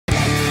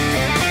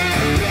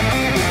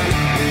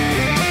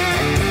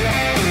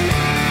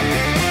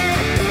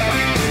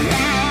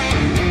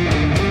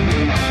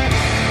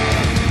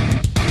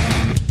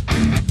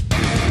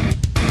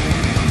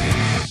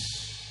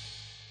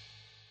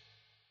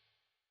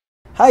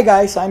Hi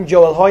guys, I'm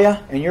Joel Hoya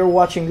and you're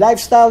watching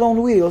Lifestyle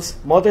on Wheels,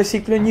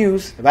 Motorsiklo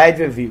News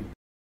Ride Review.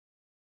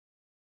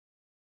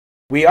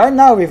 We are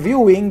now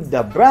reviewing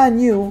the brand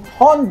new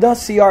Honda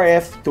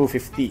CRF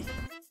 250.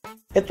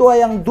 Ito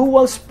ay ang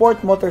dual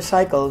sport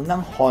motorcycle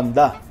ng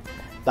Honda.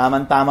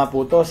 Tamang-tama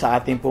po to sa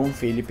ating pong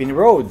Philippine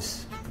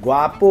roads.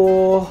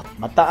 Gwapo,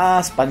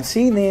 mataas,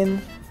 pansinin,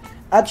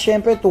 at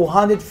syempre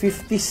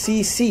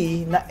 250cc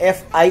na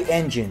FI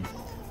engine.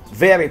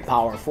 Very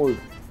powerful.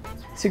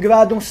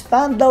 Siguradong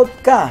standout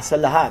ka sa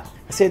lahat.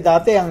 Kasi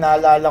dati ang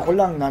naalala ko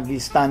lang,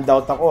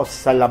 nag-standout ako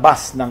sa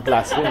labas ng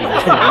classroom.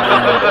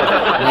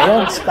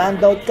 Ngayon,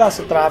 standout ka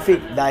sa traffic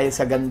dahil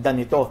sa ganda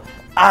nito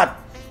at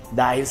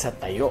dahil sa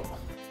tayo.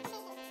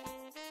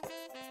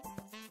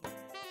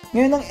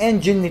 Ngayon, ang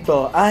engine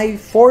nito ay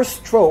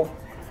 4-stroke,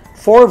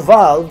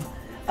 4-valve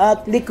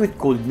at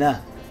liquid-cooled na.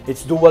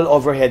 It's dual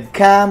overhead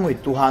cam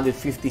with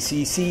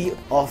 250cc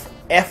of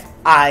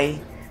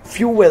FI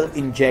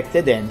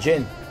fuel-injected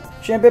engine.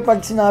 Siyempre, pag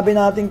sinabi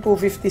nating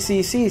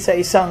 250cc sa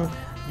isang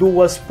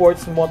dual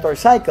sports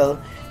motorcycle,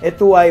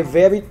 ito ay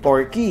very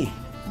torquey.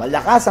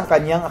 Malakas ang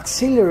kanyang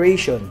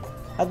acceleration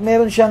at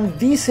meron siyang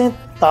decent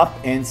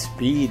top-end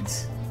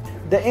speeds.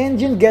 The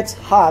engine gets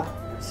hot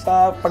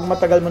sa pag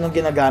matagal mo nang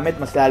ginagamit,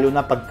 mas lalo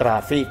na pag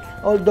traffic.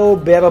 Although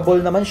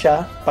bearable naman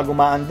siya, pag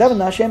umaandar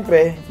na,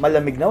 syempre,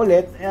 malamig na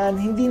ulit, and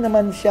hindi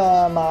naman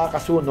siya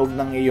makakasunog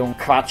ng iyong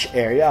crotch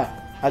area.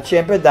 At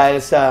syempre, dahil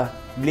sa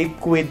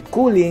liquid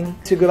cooling,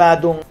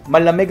 siguradong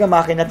malamig ang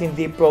makina at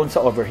hindi prone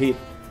sa overheat.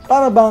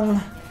 Para bang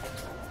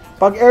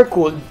pag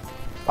air-cooled,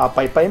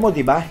 papaypay mo,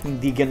 di ba?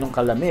 Hindi ganun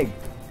kalamig.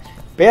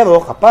 Pero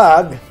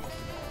kapag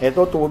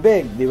ito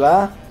tubig, di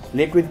ba?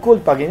 Liquid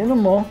cooled, pag ininom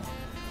mo,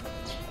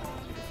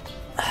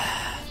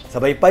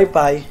 sabay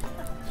paypay,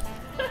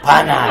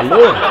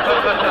 panalo.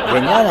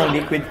 Ganyan ang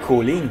liquid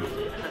cooling.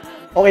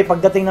 Okay,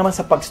 pagdating naman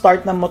sa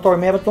pag-start ng motor,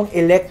 meron tong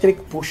electric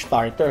push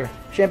starter.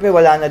 Siyempre,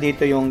 wala na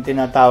dito yung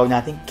tinatawag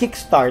nating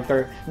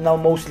kickstarter na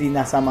mostly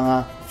nasa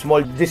mga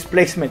small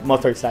displacement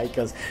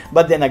motorcycles.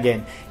 But then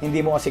again,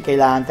 hindi mo kasi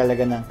kailangan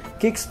talaga ng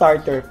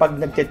kickstarter pag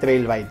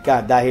nagte-trail ride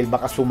ka dahil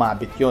baka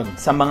sumabit yun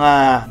sa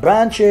mga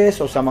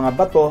branches o sa mga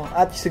bato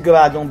at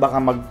siguradong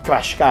baka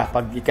mag-crash ka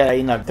pag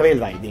ikay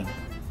nag-trail riding.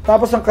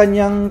 Tapos ang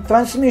kanyang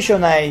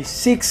transmission ay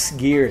 6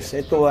 gears.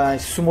 Ito ay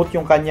smooth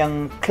yung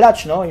kanyang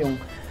clutch, no? Yung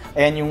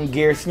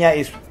gears niya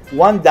is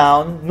 1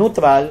 down,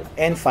 neutral,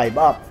 and 5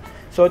 up.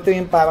 So ito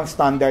yung parang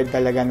standard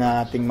talaga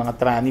na ating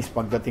mga tranis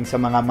pagdating sa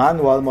mga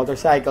manual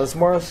motorcycles,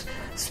 more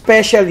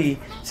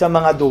especially sa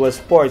mga dual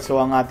sports. So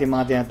ang ating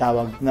mga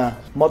tinatawag na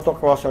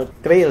motocross or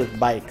trail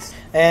bikes.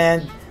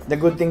 And the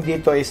good thing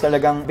dito is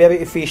talagang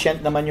very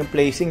efficient naman yung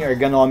placing,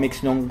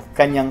 ergonomics nung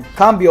kanyang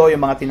cambio,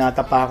 yung mga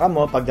tinatapakan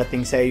mo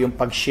pagdating sa yung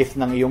pag-shift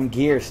ng iyong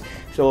gears.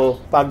 So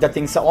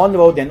pagdating sa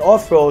on-road and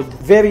off-road,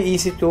 very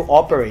easy to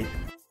operate.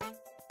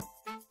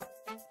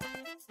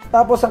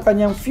 Tapos ang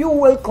kanyang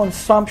fuel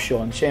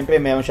consumption, syempre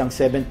meron siyang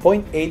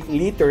 7.8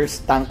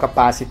 liters tank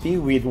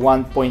capacity with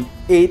 1.8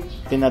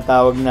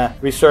 tinatawag na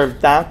reserve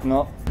tank,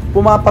 no?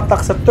 Pumapatak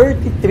sa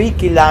 33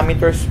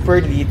 kilometers per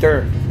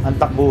liter ang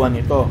takbuhan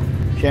nito.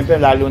 Syempre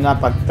lalo na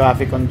pag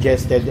traffic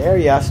congested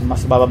areas,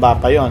 mas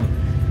bababa pa yon.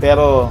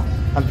 Pero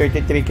ang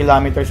 33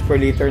 kilometers per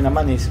liter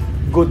naman is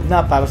good na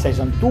para sa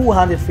isang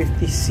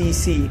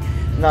 250cc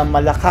na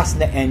malakas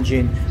na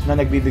engine na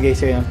nagbibigay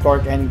sa iyo ng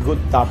torque and good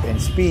top end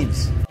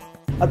speeds.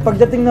 At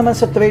pagdating naman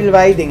sa trail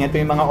riding, ito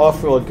yung mga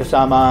off-road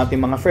kasama ating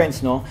mga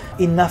friends, no?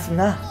 Enough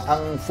na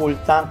ang full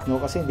tank, no?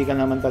 Kasi hindi ka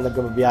naman talaga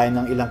babiyahin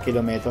ng ilang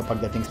kilometro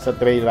pagdating sa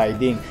trail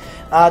riding.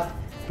 At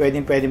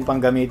pwedeng pang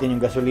gamitin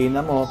yung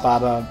gasolina mo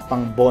para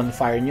pang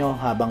bonfire nyo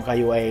habang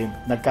kayo ay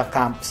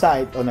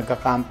nagka-campsite o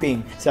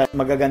nagka-camping sa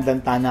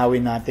magagandang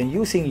tanawin natin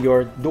using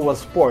your dual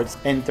sports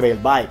and trail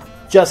bike.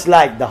 Just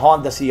like the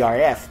Honda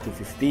CRF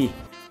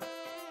 250.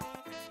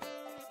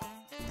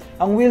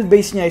 Ang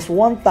wheelbase niya is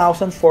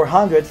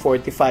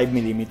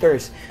 1,445mm.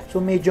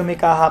 So medyo may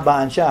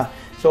kahabaan siya.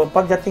 So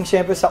pagdating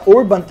syempre sa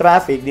urban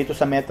traffic dito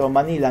sa Metro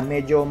Manila,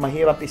 medyo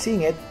mahirap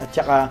isingit at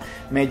saka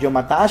medyo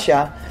mataas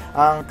siya.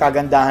 Ang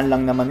kagandahan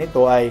lang naman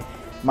nito ay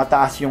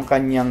mataas yung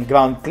kanyang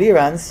ground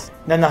clearance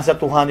na nasa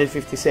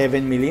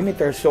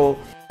 257mm. So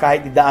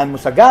kahit idaan mo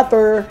sa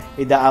gutter,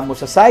 idaan mo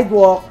sa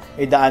sidewalk,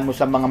 idaan mo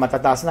sa mga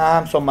matataas na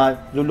humps, so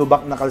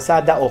malulubak na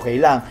kalsada,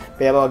 okay lang.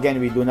 Pero again,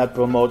 we do not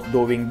promote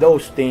doing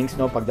those things,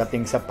 no,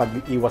 pagdating sa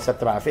pag-iwas sa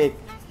traffic.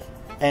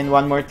 And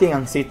one more thing,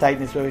 ang seat height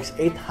nito is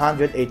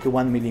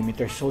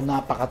 881mm. So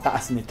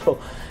napakataas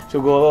nito.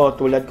 Siguro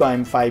tulad ko,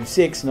 I'm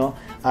 5'6", no,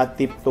 at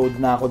tiptoed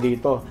na ako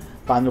dito.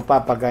 Paano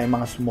pa pag ay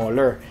mga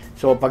smaller?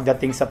 So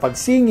pagdating sa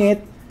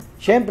pagsingit,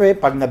 syempre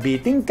pag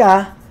nabiting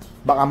ka,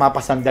 baka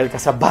mapasandal ka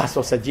sa bus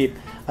o sa jeep.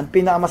 Ang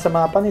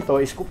pinakamasama pa nito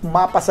is kung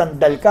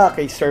mapasandal ka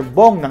kay Sir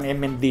Bong ng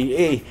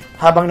MMDA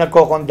habang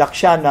nagko-conduct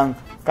siya ng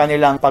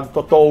kanilang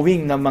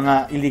pagtotowing ng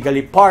mga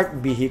illegally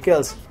parked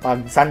vehicles.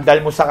 Pag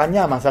sandal mo sa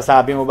kanya,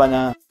 masasabi mo ba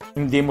na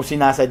hindi mo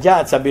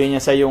sinasadya at sabihin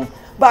niya sa yung,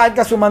 bakit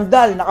ka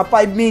sumandal? Naka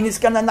 5 minutes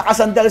ka na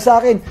nakasandal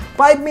sa akin.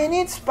 5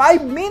 minutes?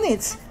 5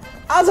 minutes!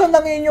 Asan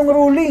ang inyong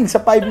ruling sa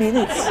 5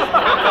 minutes?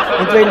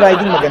 Yung trail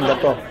riding, maganda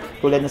to.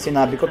 Tulad na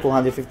sinabi ko,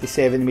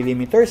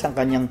 257mm ang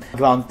kanyang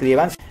ground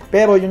clearance.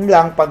 Pero yun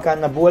lang, pagka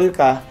nabuwal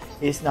ka,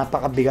 is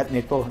napakabigat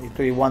nito.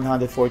 Ito ay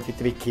 143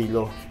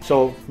 kilo.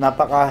 So,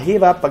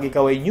 napakahirap pag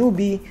ikaw ay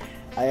newbie.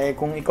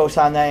 Kung ikaw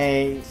sana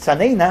ay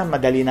sanay na,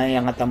 madali na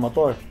iangat ang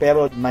motor.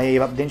 Pero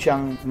mahirap din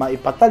siyang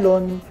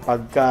maipatalon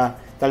pagka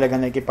talaga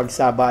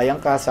nakikipagsabayan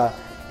ka sa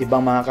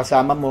ibang mga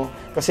kasama mo.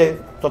 Kasi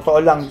totoo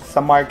lang,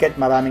 sa market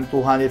maraming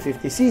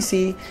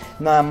 250cc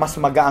na mas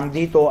magaang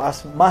dito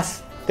as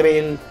mas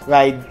trail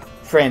ride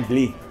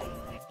friendly.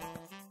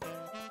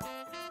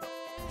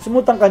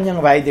 Smooth ang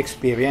kanyang ride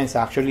experience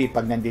actually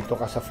pag nandito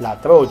ka sa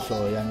flat road.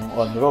 So yan yung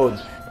on-road.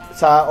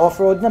 Sa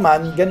off-road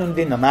naman, ganun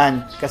din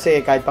naman. Kasi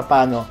kahit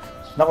papano,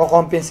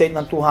 nako-compensate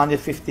ng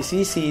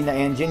 250cc na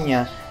engine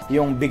niya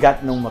yung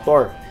bigat ng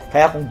motor.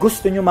 Kaya kung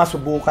gusto nyo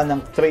masubukan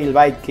ng trail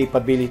ride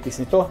capabilities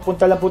nito,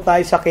 punta lang po tayo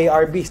sa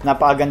KRB.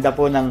 Napakaganda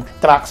po ng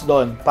tracks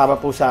doon para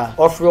po sa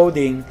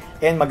off-roading,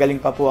 and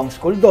magaling pa po ang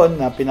school doon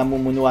na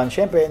pinamumunuan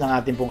syempre ng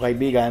ating pong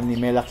kaibigan ni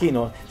Mel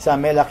Aquino sa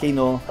Mel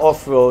Aquino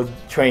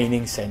Off-Road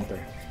Training Center.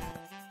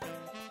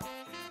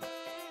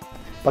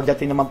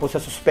 Pagdating naman po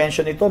sa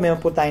suspension nito, meron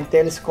po tayong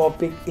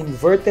telescopic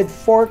inverted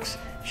forks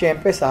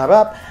syempre sa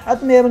harap,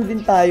 at meron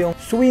din tayong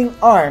swing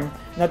arm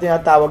na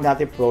tinatawag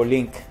natin Pro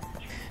Link.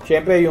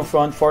 Siyempre, yung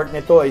front fork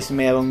nito is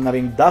merong na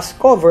ring dust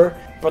cover,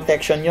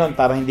 protection yon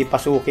para hindi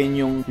pasukin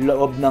yung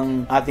loob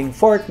ng ating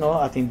fork,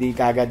 no, at hindi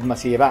kagad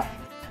masira.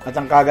 At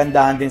ang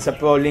kagandahan din sa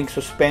Pro Link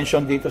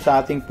suspension dito sa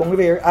ating pong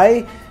rear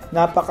ay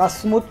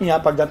napaka-smooth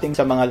niya pagdating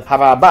sa mga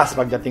harabas,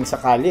 pagdating sa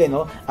kalye,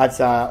 no, at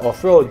sa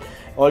off-road.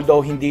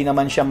 Although hindi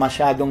naman siya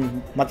masyadong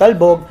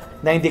matalbog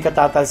na hindi ka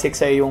tatalsik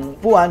sa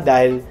iyong upuan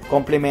dahil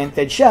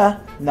complemented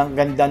siya ng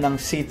ganda ng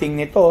seating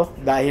nito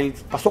dahil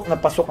pasok na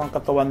pasok ang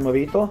katawan mo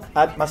rito,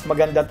 at mas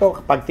maganda to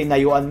kapag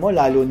tinayuan mo,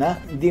 lalo na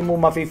hindi mo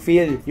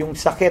mafe-feel yung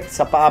sakit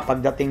sa paa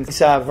pagdating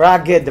sa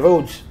rugged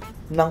roads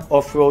ng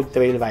off-road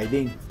trail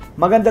riding.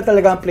 Maganda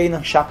talaga ang play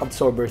ng shock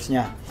absorbers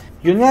niya.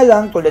 Yun nga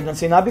lang, tulad ng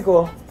sinabi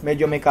ko,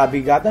 medyo may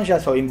kabigatan siya,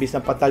 so imbis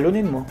na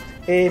patalunin mo,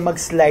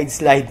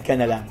 mag-slide ka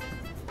na lang.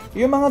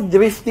 Yung mga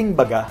drifting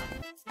baga,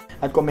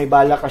 at kung may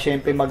bala ka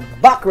syempre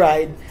mag-back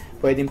ride,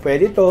 pwede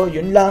to.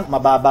 Yun lang,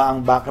 mababa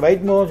ang back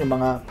ride mo, yung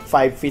mga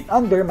 5 feet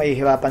under,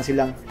 mahihirapan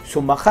silang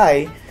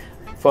sumakay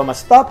from a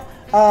stop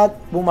at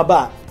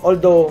bumaba.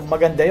 Although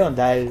maganda yon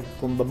dahil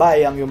kung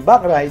babae ang yung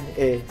back ride,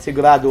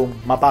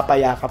 siguradong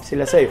mapapayakap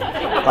sila sa'yo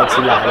pag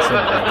sila ay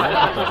sumakay.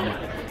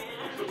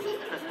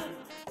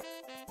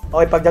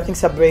 Okay, pagdating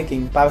sa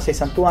braking, para sa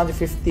isang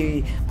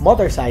 250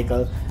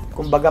 motorcycle,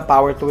 kumbaga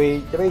power to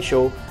weight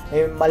ratio,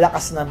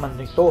 malakas naman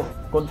ito.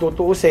 Kung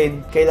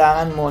tutuusin,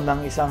 kailangan mo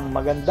ng isang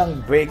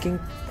magandang braking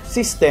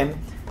system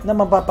na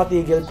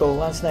mapapatigil to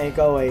once na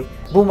ikaw ay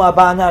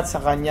bumaba na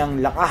sa kanyang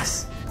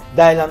lakas.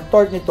 Dahil ang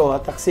torque nito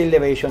at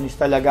acceleration is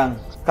talagang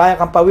kaya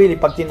kang pawili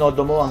pag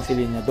tinodo mo ang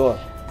silinyador.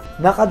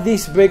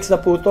 Naka-disc brakes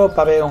na po to,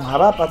 parehong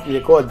harap at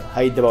likod,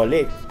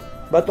 hydraulic.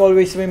 But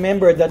always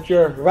remember that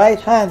your right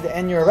hand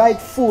and your right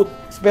foot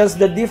spells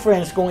the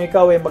difference kung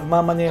ikaw ay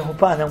magmamaneho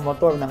pa ng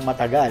motor ng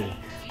matagal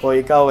o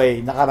ikaw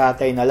ay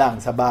nakaratay na lang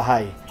sa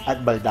bahay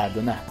at baldado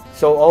na.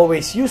 So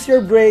always use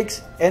your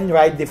brakes and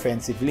ride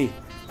defensively.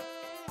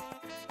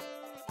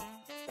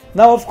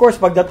 Now of course,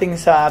 pagdating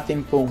sa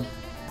ating pong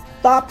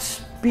top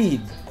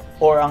speed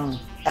or ang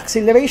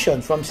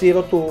acceleration from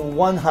 0 to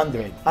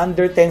 100,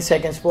 under 10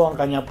 seconds po ang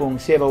kanya pong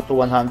 0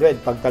 to 100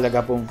 pag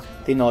talaga pong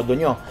tinodo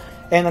nyo.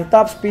 And ang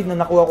top speed na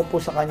nakuha ko po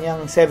sa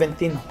kanyang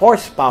 17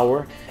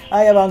 horsepower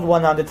ay around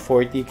 140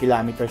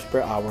 kilometers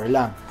per hour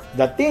lang.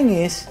 The thing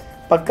is,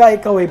 pagka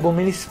ikaw ay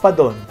bumilis pa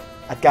doon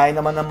at kaya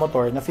naman ng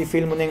motor,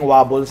 nafe-feel mo na yung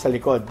wobble sa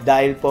likod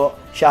dahil po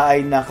siya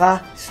ay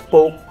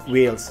naka-spoke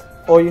wheels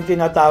o yung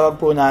tinatawag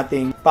po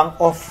nating pang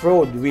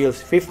off-road wheels,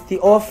 50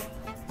 off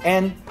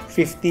and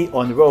 50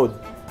 on-road.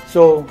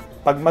 So,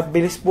 pag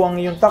mabilis po ang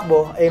iyong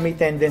takbo, ay may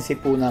tendency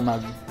po na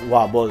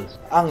mag-wobble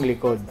ang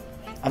likod.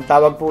 Ang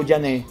tawag po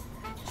dyan ay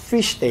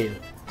fishtail.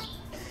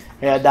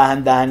 Kaya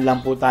dahan-dahan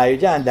lang po tayo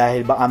dyan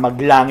dahil baka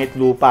maglangit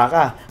lupa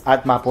ka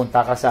at mapunta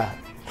ka sa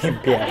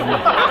impyerno.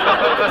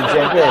 And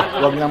syempre,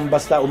 huwag lang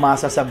basta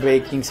umasa sa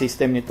braking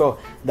system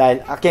nito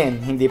dahil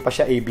again, hindi pa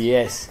siya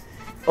ABS.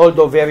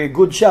 Although very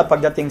good siya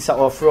pagdating sa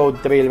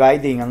off-road trail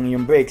riding ang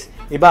yung brakes.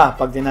 Iba,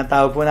 pag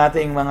tinatawag po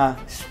natin yung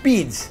mga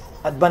speeds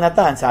at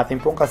banatan sa ating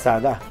pong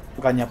kalsada.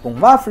 Yung kanya pong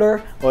muffler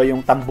o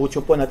yung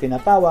tambucho po na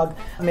tinatawag,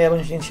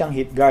 meron siyang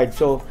heat guard.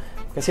 So,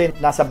 kasi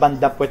nasa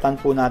banda puwetan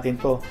po natin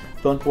to.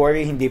 Don't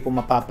worry, hindi po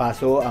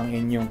mapapaso ang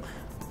inyong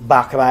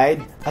back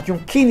ride. At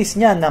yung kinis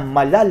niya na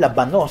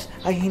malalabanos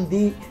ay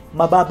hindi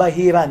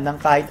mababahiran ng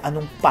kahit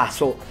anong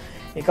paso.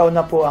 Ikaw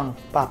na po ang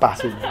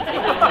papaso niya.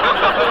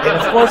 And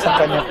of course, ang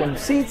kanya pong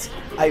seats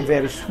ay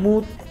very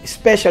smooth,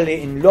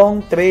 especially in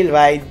long trail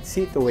ride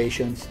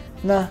situations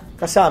na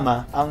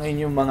kasama ang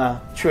inyong mga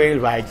trail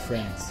ride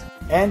friends.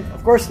 And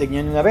of course,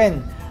 tignan nyo na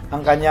rin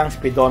ang kanyang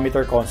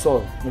speedometer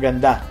console.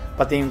 Maganda.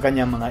 Pati yung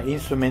kanyang mga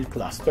instrument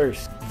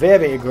clusters.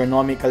 Very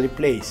ergonomically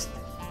placed.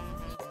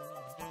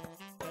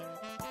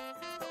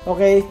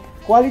 Okay,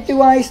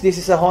 quality-wise, this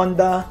is a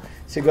Honda.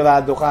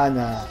 Sigurado ka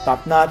na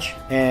top-notch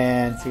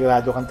and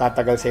sigurado kang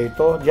tatagal sa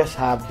ito. Just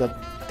have the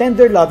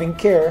tender loving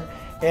care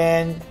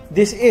and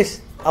this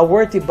is a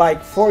worthy bike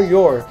for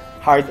your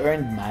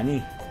hard-earned money.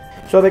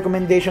 So,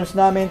 recommendations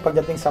namin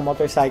pagdating sa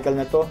motorcycle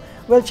na to,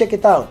 well, check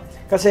it out.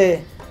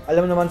 Kasi,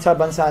 alam naman sa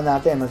bansa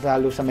natin, mas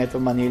lalo sa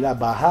Metro Manila,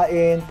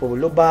 bahain, puro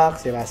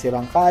lubak,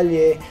 sira-sirang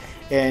kalye,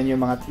 and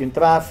yung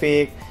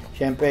traffic,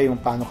 syempre yung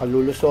paano ka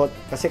lulusot,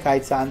 kasi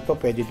kahit saan to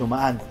pwede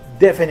dumaan.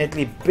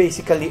 Definitely,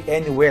 basically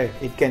anywhere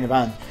it can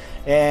run.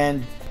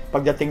 And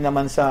pagdating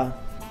naman sa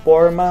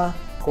forma,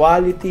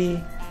 quality,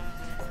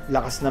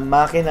 lakas ng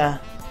makina,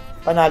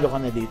 panalo ka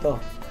na dito.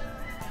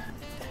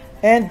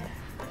 And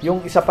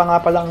yung isa pa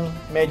nga palang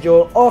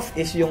medyo off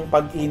is yung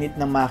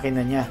pag-init ng makina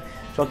niya.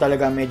 So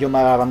talaga medyo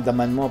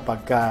mararamdaman mo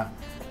pagka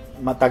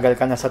matagal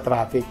ka na sa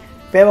traffic.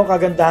 Pero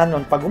kagandahan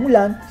nun, pag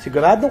umulan,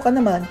 sigurado ka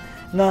naman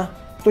na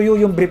tuyo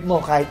yung brief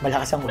mo kahit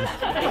malakas ang ulan.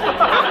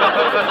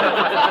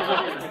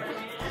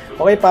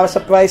 Okay, para sa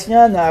price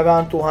niya na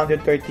around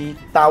 230,000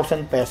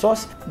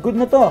 pesos, good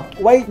na to.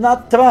 Why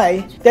not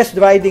try test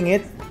riding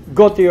it?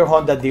 Go to your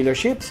Honda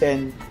dealerships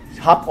and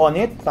hop on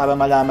it para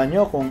malaman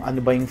nyo kung ano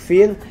ba yung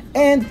feel.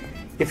 And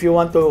if you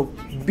want to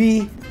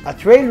be a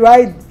trail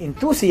ride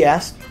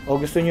enthusiast o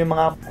gusto nyo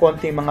mga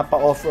konting mga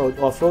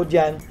off-road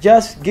yan,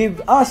 just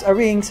give us a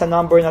ring sa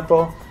number na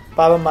to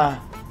para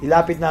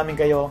mailapit namin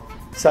kayo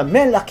sa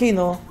Mel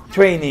Aquino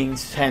Training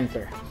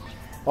Center.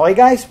 Okay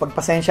guys,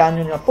 pagpasensyaan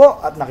nyo na po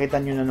at nakita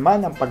nyo na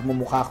naman ang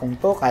pagmumukha kong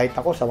to kahit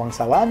ako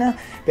sawang-sawa na.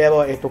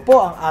 Pero ito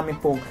po ang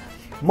aming pong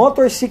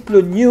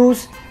Motorsiklo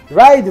News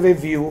Ride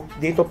Review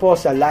dito po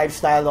sa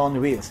Lifestyle on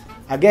Wheels.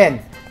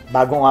 Again,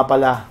 bago nga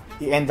pala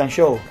i-end ang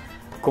show,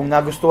 kung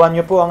nagustuhan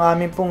nyo po ang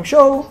aming pong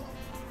show,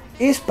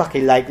 is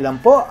paki-like lang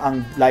po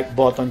ang like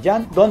button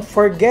dyan. Don't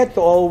forget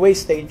to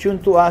always stay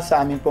tuned to us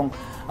sa aming pong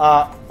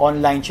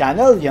online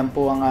channel. Yan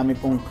po ang aming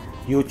pong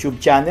YouTube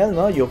channel.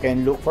 No? You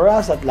can look for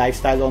us at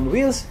Lifestyle on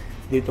Wheels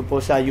dito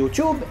po sa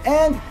YouTube.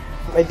 And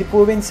pwede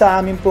po rin sa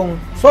aming pong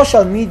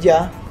social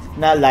media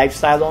na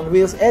Lifestyle on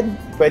Wheels and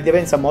pwede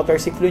rin sa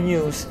Motorsiklo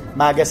News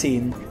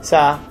Magazine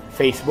sa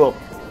Facebook.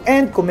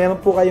 And kung meron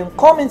po kayong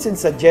comments and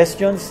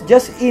suggestions,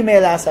 just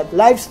email us at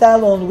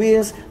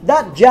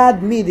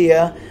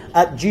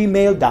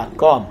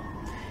lifestyleonwheels.jadmedia@gmail.com.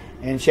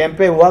 And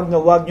syempre, huwag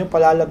nyo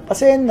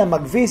palalagpasin na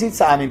mag-visit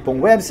sa aming pong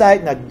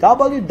website na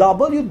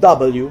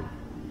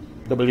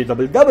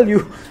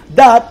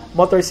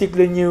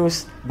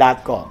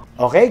www.motorsiklonews.com.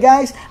 Okay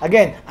guys?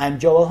 Again, I'm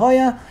Joel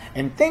Hoya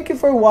and thank you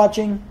for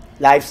watching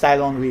Lifestyle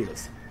on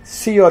Wheels.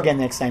 See you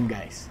again next time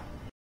guys.